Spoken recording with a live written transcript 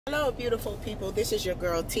Hello, beautiful people. This is your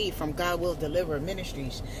girl T from God Will Deliver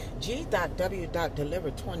Ministries.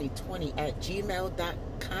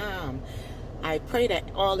 G.W.deliver2020@gmail.com. I pray that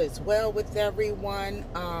all is well with everyone.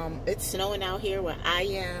 It's snowing out here where I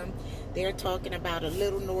am. They're talking about a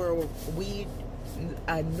little Norwegian.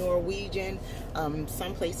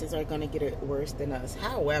 Some places are going to get it worse than us.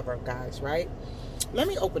 However, guys, right? Let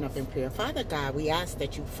me open up in prayer. Father God, we ask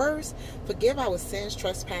that you first forgive our sins,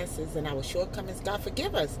 trespasses, and our shortcomings. God,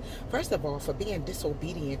 forgive us, first of all, for being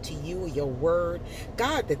disobedient to you, your word.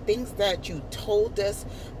 God, the things that you told us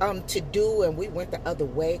to do and we went the other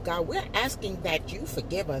way. God, we're asking that you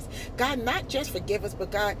forgive us. God, not just forgive us,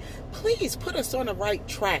 but God, please put us on the right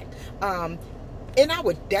track. In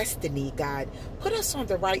our destiny, God, put us on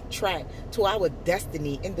the right track to our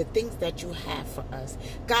destiny in the things that you have for us,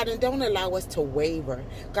 God, and don't allow us to waver.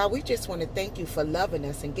 God, we just want to thank you for loving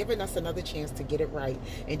us and giving us another chance to get it right.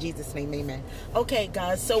 In Jesus' name, amen. Okay,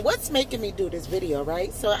 guys, so what's making me do this video,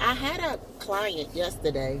 right? So I had a client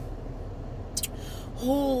yesterday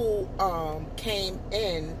who came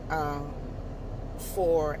in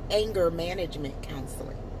for anger management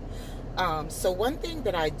counseling. So one thing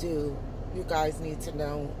that I do, you guys need to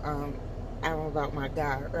know about my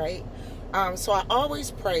God, right? So I always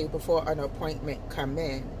pray before an appointment come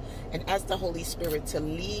in and ask the Holy Spirit to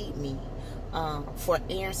lead me for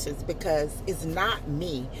answers, because it's not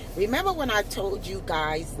me. Remember when I told you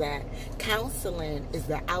guys that counseling is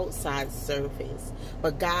the outside surface,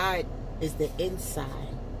 but God is the inside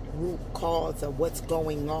root cause of what's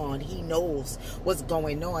going on. He knows what's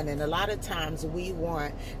going on, and a lot of times we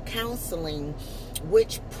want counseling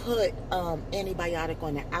which put antibiotic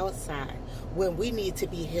on the outside when we need to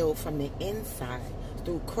be healed from the inside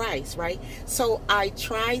through Christ, right? So I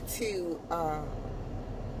try to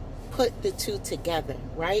put the two together,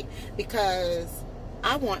 right? Because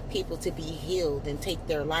I want people to be healed and take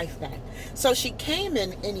their life back. So she came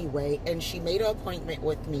in anyway, and she made an appointment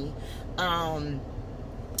with me.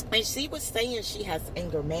 And she was saying she has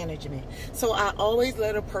anger management. So I always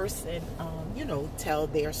let a person, tell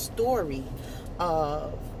their story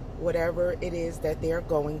of whatever it is that they're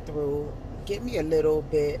going through. Give me a little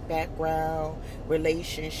bit background,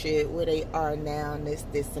 relationship, where they are now, and this,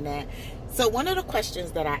 and that. So one of the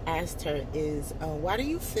questions that I asked her is, why do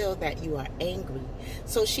you feel that you are angry?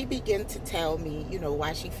 So she began to tell me,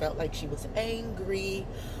 why she felt like she was angry.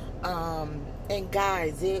 And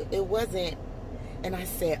guys, it wasn't. And I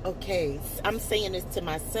said, okay, I'm saying this to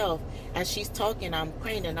myself. As she's talking, I'm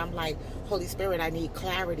praying, and I'm like, Holy Spirit, I need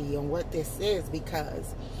clarity on what this is,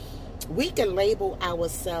 because we can label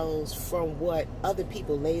ourselves from what other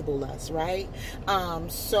people label us, right?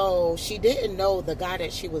 So she didn't know the guy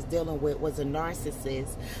that she was dealing with was a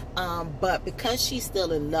narcissist. But because she's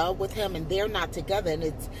still in love with him, and they're not together, and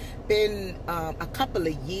it's been a couple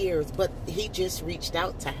of years, but he just reached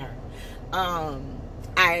out to her.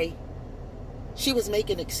 She was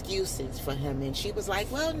making excuses for him, and she was like,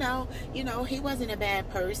 well, no, he wasn't a bad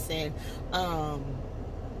person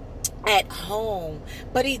at home,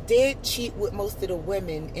 but he did cheat with most of the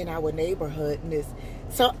women in our neighborhood.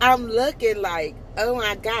 So I'm looking like, oh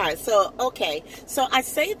my God. So, okay. So I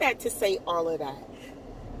say that to say all of that.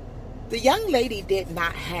 The young lady did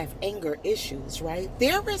not have anger issues, right?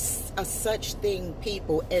 There is a such thing,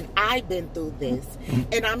 people, and I've been through this,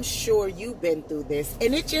 and I'm sure you've been through this,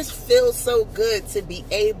 and it just feels so good to be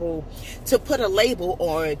able to put a label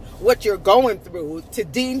on what you're going through to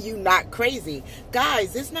deem you not crazy.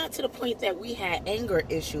 Guys, it's not to the point that we had anger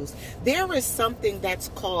issues. There is something that's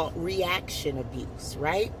called reaction abuse,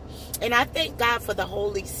 right? And I thank God for the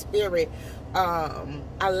Holy Spirit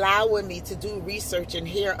allowing me to do research and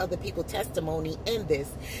hear other people's testimony in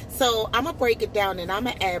this. So I'm gonna break it down, and I'm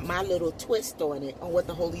gonna add my little twist on it, on what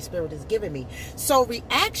the Holy Spirit has given me. So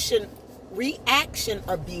reaction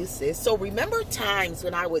abuses. So remember times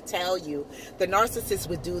when I would tell you the narcissist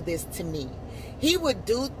would do this to me. He would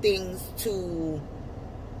do things to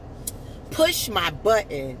push my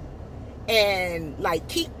button, and like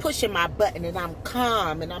keep pushing my button, and I'm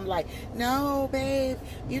calm, and I'm like, no, babe,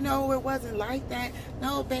 it wasn't like that.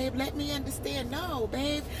 No, babe, let me understand. No,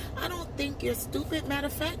 babe, I don't think you're stupid. Matter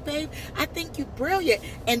of fact, babe, I think you're brilliant.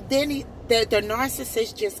 And then the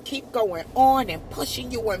narcissist just keep going on and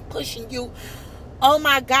pushing you and pushing you. Oh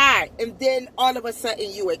my God. And then all of a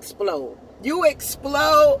sudden you explode. You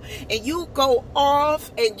explode, and you go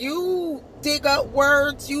off, and you dig up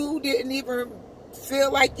words you didn't even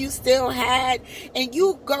feel like you still had, and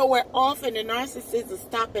you go off, and the narcissist will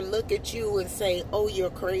stop and look at you and say, oh, you're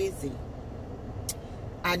crazy.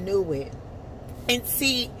 I knew it. And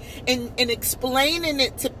see, and explaining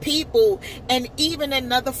it to people, and even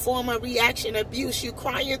another form of reaction abuse, you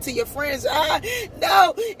crying to your friends,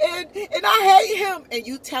 no, and I hate him, and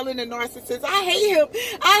you telling the narcissist, I hate him,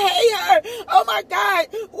 I hate her, oh my God,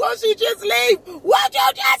 won't you just leave, won't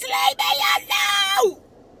you just leave me alone?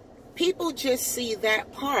 People just see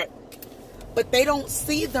that part, but they don't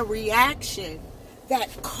see the reaction that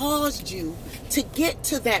caused you to get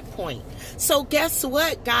to that point. So guess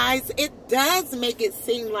what, guys? It does make it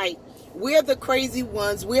seem like we're the crazy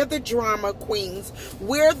ones, we're the drama queens,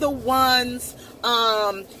 we're the ones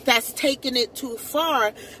that's taking it too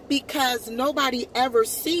far, because nobody ever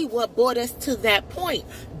see what brought us to that point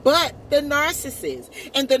but the narcissist.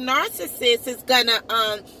 And the narcissist is gonna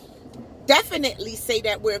definitely say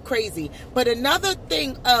that we're crazy. But another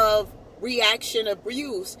thing of reaction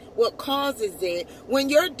abuse, what causes it, when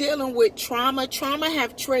you're dealing with trauma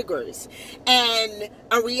have triggers, and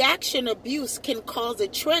a reaction abuse can cause a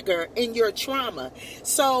trigger in your trauma.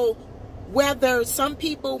 So whether some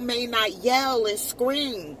people may not yell and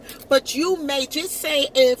scream, but you may just say,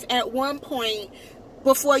 if at one point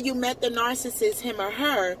before you met the narcissist, him or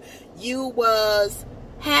her, you was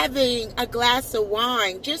having a glass of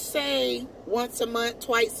wine, just say once a month,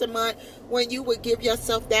 twice a month, when you would give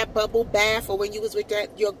yourself that bubble bath, or when you was with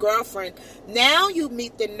your girlfriend. Now you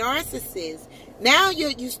meet the narcissist. Now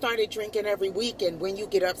you started drinking every weekend when you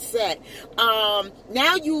get upset.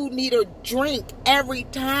 Now you need a drink every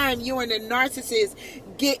time you and the narcissist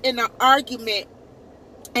get in an argument,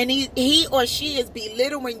 and he or she is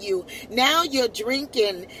belittling you. Now your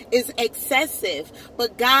drinking is excessive.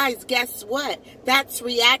 But guys, guess what? That's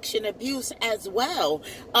reaction abuse as well.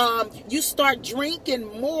 You start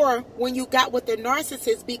drinking more when you got with the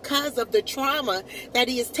narcissist because of the trauma that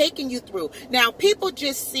he is taking you through. Now, people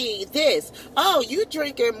just see this. Oh, you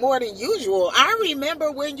drinking more than usual. I remember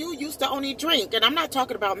when you used to only drink. And I'm not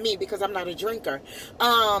talking about me because I'm not a drinker.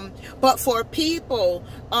 But for people,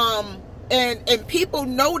 and people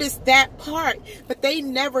notice that part, but they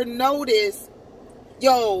never notice,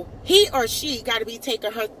 yo, he or she got to be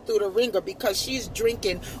taking her through the ringer because she's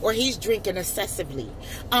drinking or he's drinking excessively.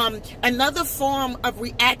 Another form of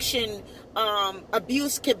reaction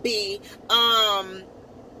abuse could be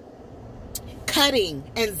cutting,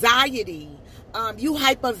 anxiety. You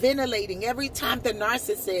hyperventilating. Every time the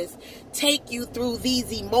narcissist take you through these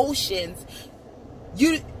emotions,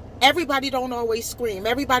 everybody don't always scream.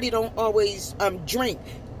 Everybody don't always drink.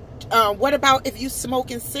 What about if you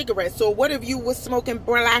smoking cigarettes? Or what if you was smoking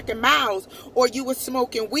Black and Milds, or you was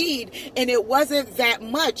smoking weed and it wasn't that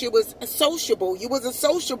much? It was sociable. You was a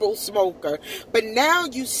sociable smoker. But now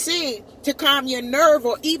you see, to calm your nerve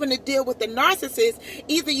or even to deal with the narcissist,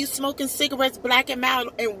 either you smoking cigarettes, Black and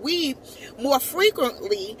Mild, and weed more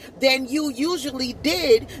frequently than you usually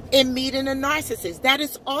did in meeting a narcissist. That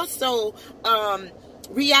is also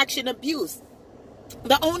reaction abuse.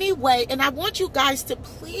 The only way, and I want you guys to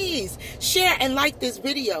please share and like this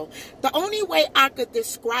video. The only way I could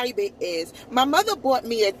describe it is, my mother bought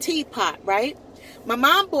me a teapot, right? My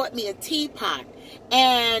mom bought me a teapot.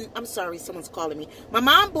 And I'm sorry, someone's calling me. My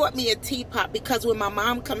mom bought me a teapot because when my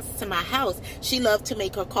mom comes to my house, she loved to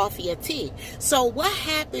make her coffee or tea. So what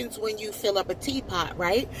happens when you fill up a teapot,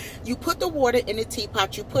 right? You put the water in the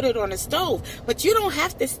teapot, you put it on the stove, but you don't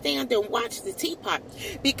have to stand and watch the teapot,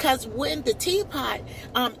 because when the teapot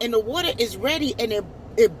and the water is ready and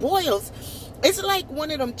it boils, it's like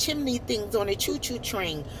one of them chimney things on a choo-choo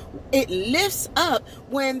train. It lifts up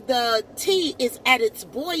when the tea is at its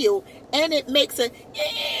boil, and it makes it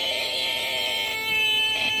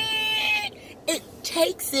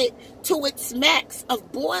takes it to its max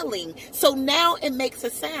of boiling. So now it makes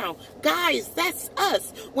a sound. Guys, that's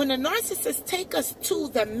us. When the narcissists take us to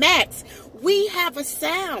the max, we have a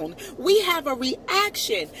sound. We have a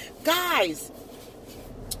reaction. Guys,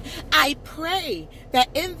 I pray that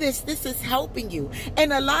in this is helping you.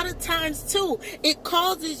 And a lot of times too, it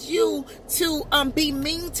causes you to be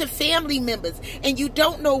mean to family members, and you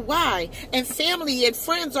don't know why. And family and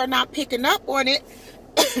friends are not picking up on it.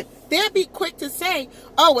 They'll be quick to say,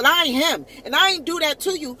 oh, well, I ain't him, and I ain't do that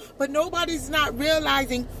to you. But nobody's not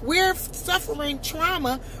realizing we're suffering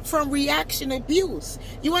trauma from reaction abuse.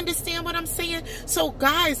 You understand what I'm saying? So,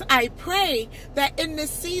 guys, I pray that in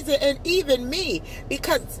this season, and even me,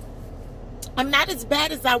 because I'm not as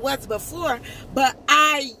bad as I was before, but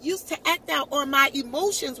I used to act out on my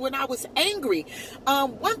emotions when I was angry.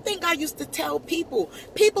 One thing I used to tell people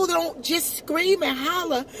don't just scream and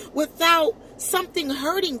holler without something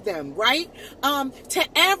hurting them, right? To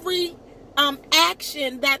every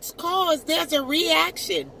action that's caused, there's a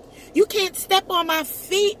reaction. You can't step on my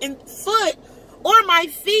feet and foot or my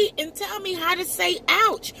feet and tell me how to say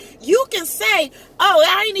ouch. You can say, oh,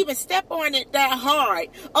 I ain't even step on it that hard.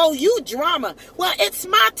 Oh, you drama. Well, it's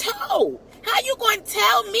my toe. How you going to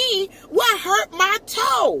tell me what hurt my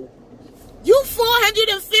toe? You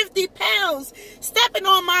 450 pounds stepping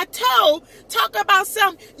on my toe, talk about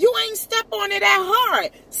something, you ain't step on it that hard.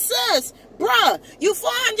 Sis, bruh, you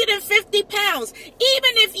 450 pounds. Even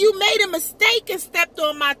if you made a mistake and stepped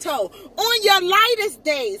on my toe, on your lightest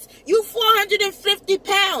days, you 450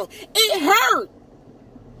 pounds. It hurt.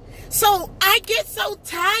 So I get so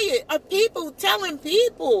tired of people telling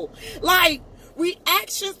people, like,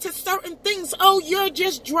 reactions to certain things, oh, you're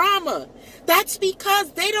just drama. That's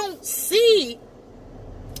because they don't see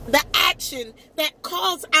the action that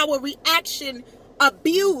caused our reaction,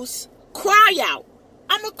 abuse, cry out.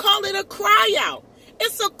 I'm going to call it a cry out.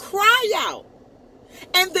 It's a cry out.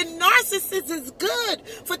 And the narcissist is good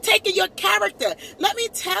for taking your character. Let me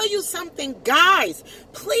tell you something, guys.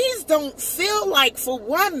 Please don't feel like for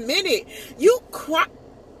 1 minute you cry.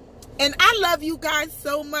 And I love you guys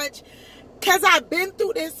so much, because I've been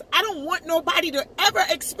through this. I don't want nobody to ever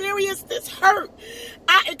experience this hurt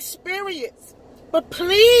I experienced. But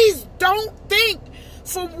please don't think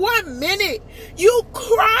for 1 minute you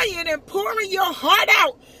crying and pouring your heart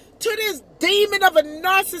out to this demon of a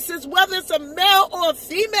narcissist, whether it's a male or a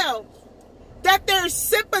female, that they're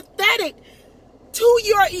sympathetic to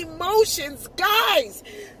your emotions. Guys,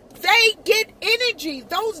 they get energy.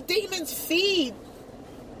 Those demons feed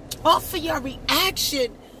off of your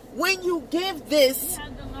reaction. When you give this, you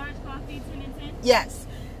have the large coffee, 10 and 10? Yes,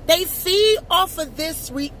 they feed off of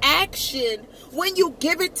this reaction when you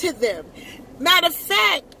give it to them. Matter of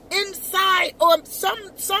fact, inside, or some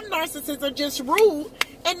narcissists are just rude,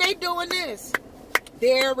 and they doing this.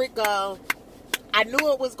 There we go. I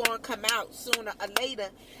knew it was going to come out sooner or later,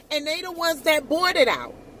 and they the ones that brought it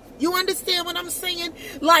out. You understand what I'm saying?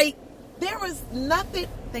 Like, there is nothing.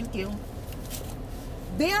 Thank you.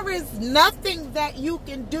 There is nothing that you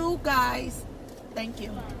can do, guys. Thank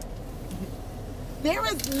you. There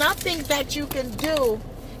is nothing that you can do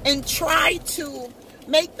and try to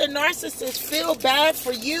make the narcissist feel bad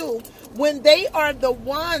for you when they are the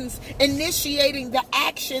ones initiating the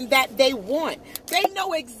action that they want. They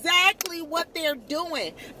know exactly what they're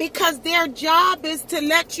doing because their job is to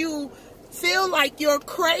let you feel like you're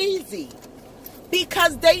crazy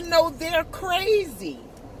because they know they're crazy.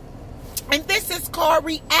 And this is called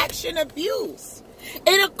reaction abuse.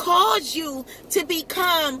 It'll cause you to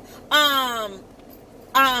become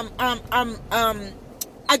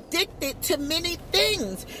addicted to many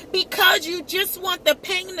things because you just want the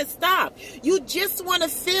pain to stop. You just want to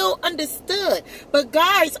feel understood. But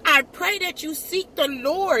guys, I pray that you seek the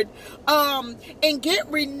Lord and get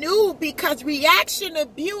renewed, because reaction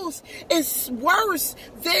abuse is worse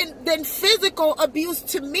than physical abuse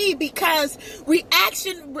to me, because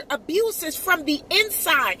reaction abuse is from the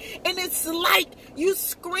inside, and it's like you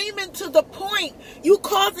screaming to the point you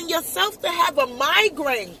causing yourself to have a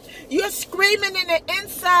migraine. You're screaming in the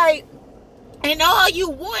inside, and all you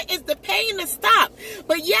want is the pain to stop,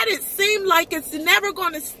 but yet it seems like it's never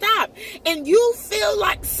going to stop, and you seem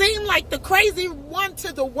like the crazy one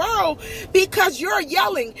to the world because you're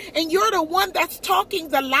yelling and you're the one that's talking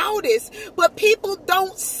the loudest, but people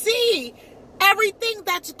don't see everything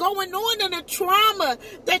that's going on in the trauma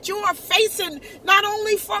that you are facing, not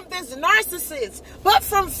only from this narcissist, but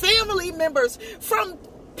from family members, from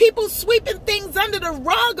people sweeping things under the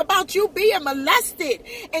rug about you being molested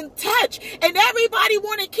and touched, and everybody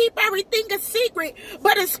want to keep everything a secret,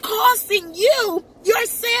 but it's costing you your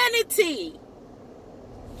sanity.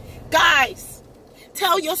 Guys,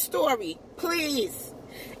 tell your story, please.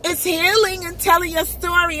 It's healing and telling your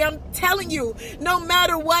story. I'm telling you, no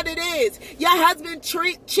matter what it is, your husband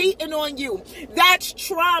cheating on you, that's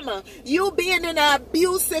trauma. You being in an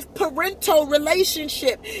abusive parental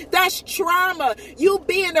relationship, that's trauma. You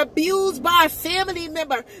being abused by a family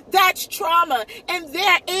member, that's trauma. And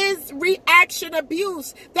there is reaction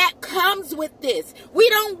abuse that comes with this. We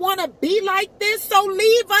don't want to be like this, so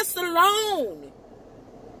leave us alone.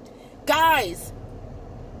 Guys,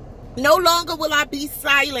 no longer will I be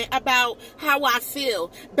silent about how I feel.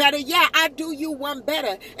 Better yet, I do you one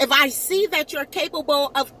better. If I see that you're capable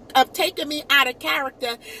of taking me out of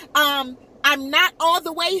character, I'm not all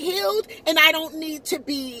the way healed, and I don't need to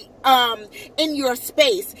be in your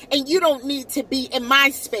space, and you don't need to be in my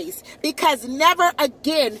space, because never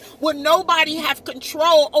again will nobody have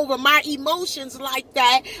control over my emotions like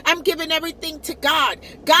that. I'm giving everything to God.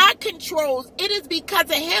 God controls. It is because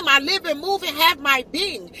of him I live and move and have my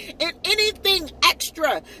being, and anything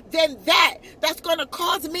extra than that that's going to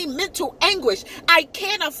cause me mental anguish, I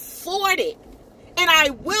can't afford it. And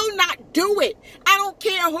I will not do it. I don't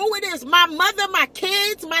care who it is. My mother, my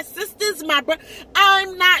kids, my sisters, my brother.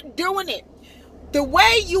 I'm not doing it. The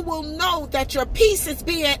way you will know that your peace is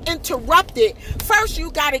being interrupted, first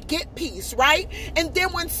you got to get peace, right? And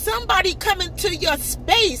then when somebody come into your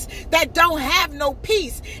space that don't have no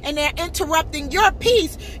peace and they're interrupting your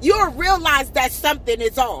peace, you'll realize that something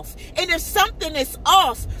is off. And if something is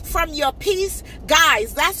off from your peace,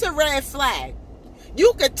 guys, that's a red flag.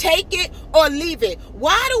 You could take it or leave it.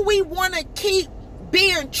 Why do we want to keep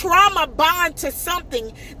being trauma bond to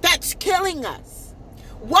something that's killing us?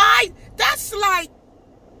 Why? That's like,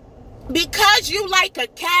 because you like a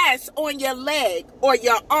cast on your leg or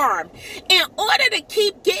your arm, in order to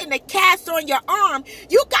keep getting a cast on your arm,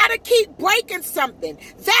 you got to keep breaking something.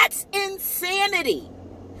 That's insanity.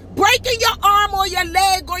 Breaking your arm or your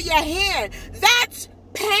leg or your hand, that's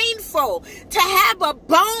painful. To have a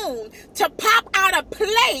bone to pop out of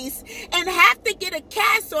place and have to get a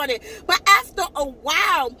cast on it. But after a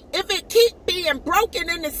while, if it keeps being broken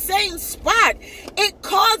in the same spot, it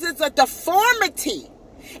causes a deformity.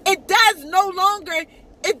 It does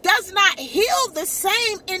not heal the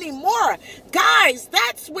same anymore. Guys,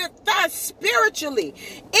 that's with us spiritually.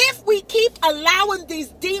 If we keep allowing these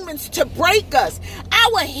demons to break us,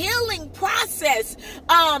 our healing process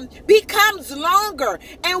becomes longer,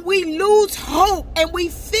 and we lose hope, and we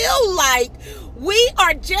feel like we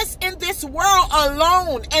are just in this world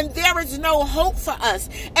alone and there is no hope for us.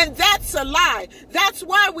 And that's a lie. That's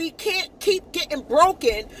why we can't keep getting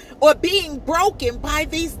broken or being broken by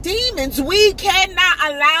these demons. We cannot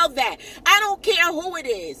allow that. I don't care who it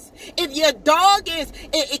is. If your dog it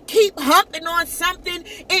keep humping on something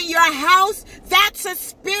in your house, that's a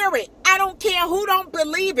spirit. I don't care who don't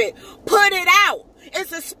believe it. Put it out.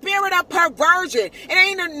 It's a spirit of perversion. It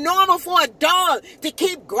ain't normal for a dog to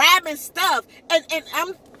keep grabbing stuff. And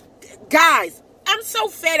guys, I'm so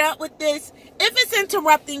fed up with this. If it's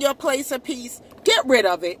interrupting your place of peace, get rid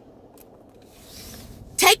of it.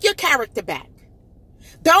 Take your character back.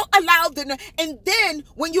 Don't allow and then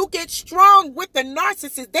when you get strong with the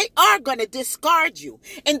narcissist, they are going to discard you.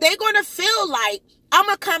 And they're going to feel like, I'm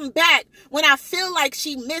going to come back when I feel like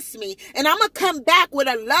she missed me. And I'm going to come back with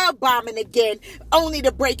a love bombing again, only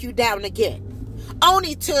to break you down again.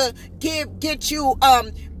 Only to give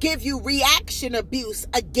you reaction abuse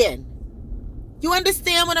again. You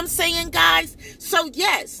understand what I'm saying, guys? So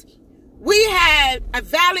yes, we had a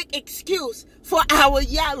valid excuse for our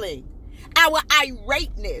yelling, our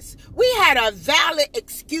irateness. We had a valid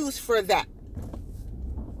excuse for that.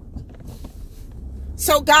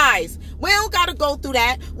 So guys, we don't got to go through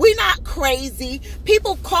that. We're not crazy.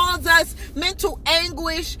 People cause us mental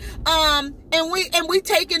anguish, and we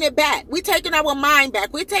taking it back. We taking our mind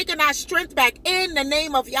back. We're taking our strength back in the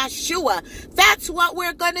name of Yeshua. That's what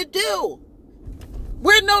we're going to do.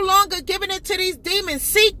 We're no longer giving it to these demons.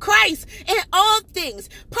 Seek Christ in all things.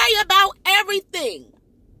 Pray about everything.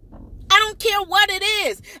 I don't care what it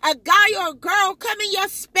is. A guy or a girl come in your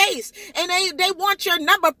space and they want your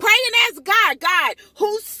number. Pray and ask God, God,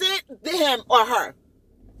 who sent him or her?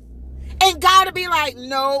 And God will be like,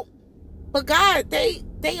 no. But God, they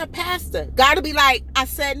a pastor. God will be like, I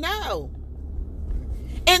said no.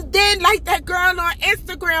 And then like that girl on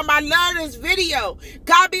Instagram, I love this video.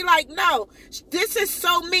 God be like, no, this is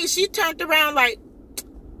so me. She turned around like,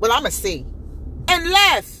 well, I'm going to see. And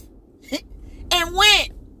left. And went.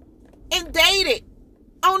 And dated,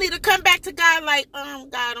 only to come back to God like,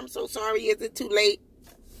 God, I'm so sorry. Is it too late?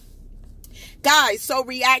 Guys, so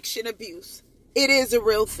reaction abuse, it is a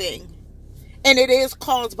real thing. And it is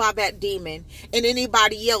caused by that demon and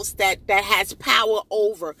anybody else that has power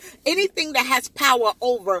over. Anything that has power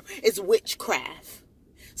over is witchcraft.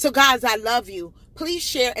 So guys, I love you. Please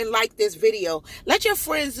share and like this video. Let your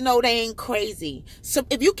friends know they ain't crazy. So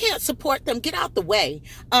if you can't support them, get out the way.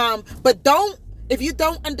 But don't. If you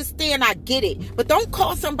don't understand, I get it. But don't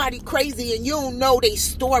call somebody crazy and you don't know their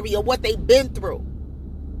story or what they've been through.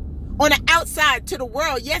 On the outside to the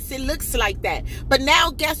world, yes, it looks like that. But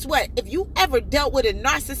now, guess what? If you ever dealt with a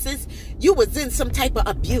narcissist, you was in some type of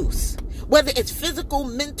abuse. Whether it's physical,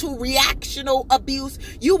 mental, reactional abuse,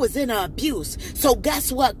 you was in an abuse. So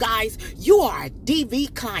guess what, guys? You are a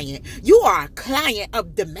DV client. You are a client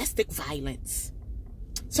of domestic violence.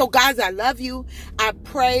 So guys, I love you. I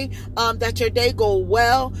pray that your day go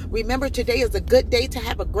well. Remember, today is a good day to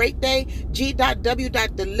have a great day.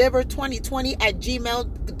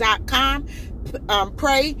 g.w.deliver2020@gmail.com.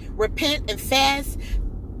 Pray, repent, and fast.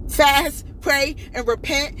 Fast, pray, and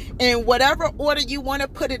repent in whatever order you want to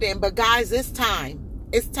put it in. But guys, it's time.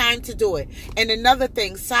 It's time to do it. And another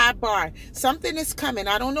thing, sidebar, something is coming.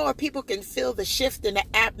 I don't know if people can feel the shift in the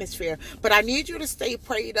atmosphere, but I need you to stay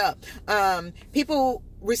prayed up. People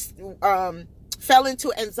fell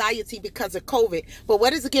into anxiety because of COVID. But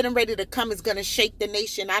what is getting ready to come is going to shake the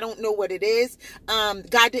nation. I don't know what it is.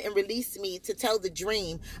 God didn't release me to tell the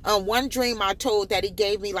dream. One dream I told that he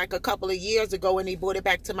gave me like a couple of years ago, and he brought it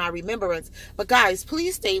back to my remembrance. But guys,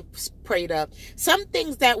 please stay prayed up. Some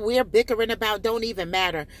things that we're bickering about don't even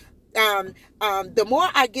matter. The more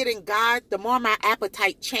I get in God, the more my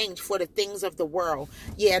appetite changed for the things of the world.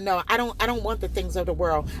 Yeah, no, I don't want the things of the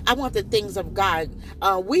world. I want the things of God.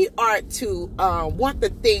 We are to want the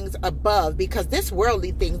things above, because this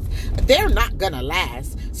worldly things, they're not gonna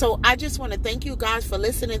last. So I just want to thank you guys for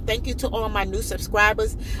listening. Thank you to all my new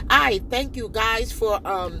subscribers. I thank you guys for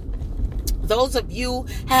those of you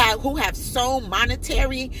who have sown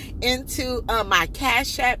monetary into my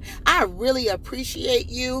Cash App. I really appreciate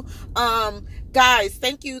you. Guys,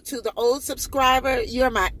 thank you to the old subscriber. You're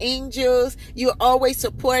my angels. You're always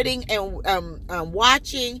supporting and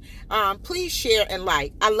watching. Please share and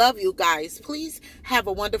like. I love you guys. Please have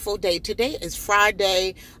a wonderful day. Today is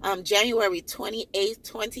Friday, January 28th,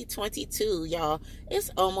 2022, y'all. It's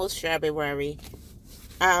almost February.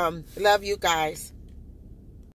 Love you guys.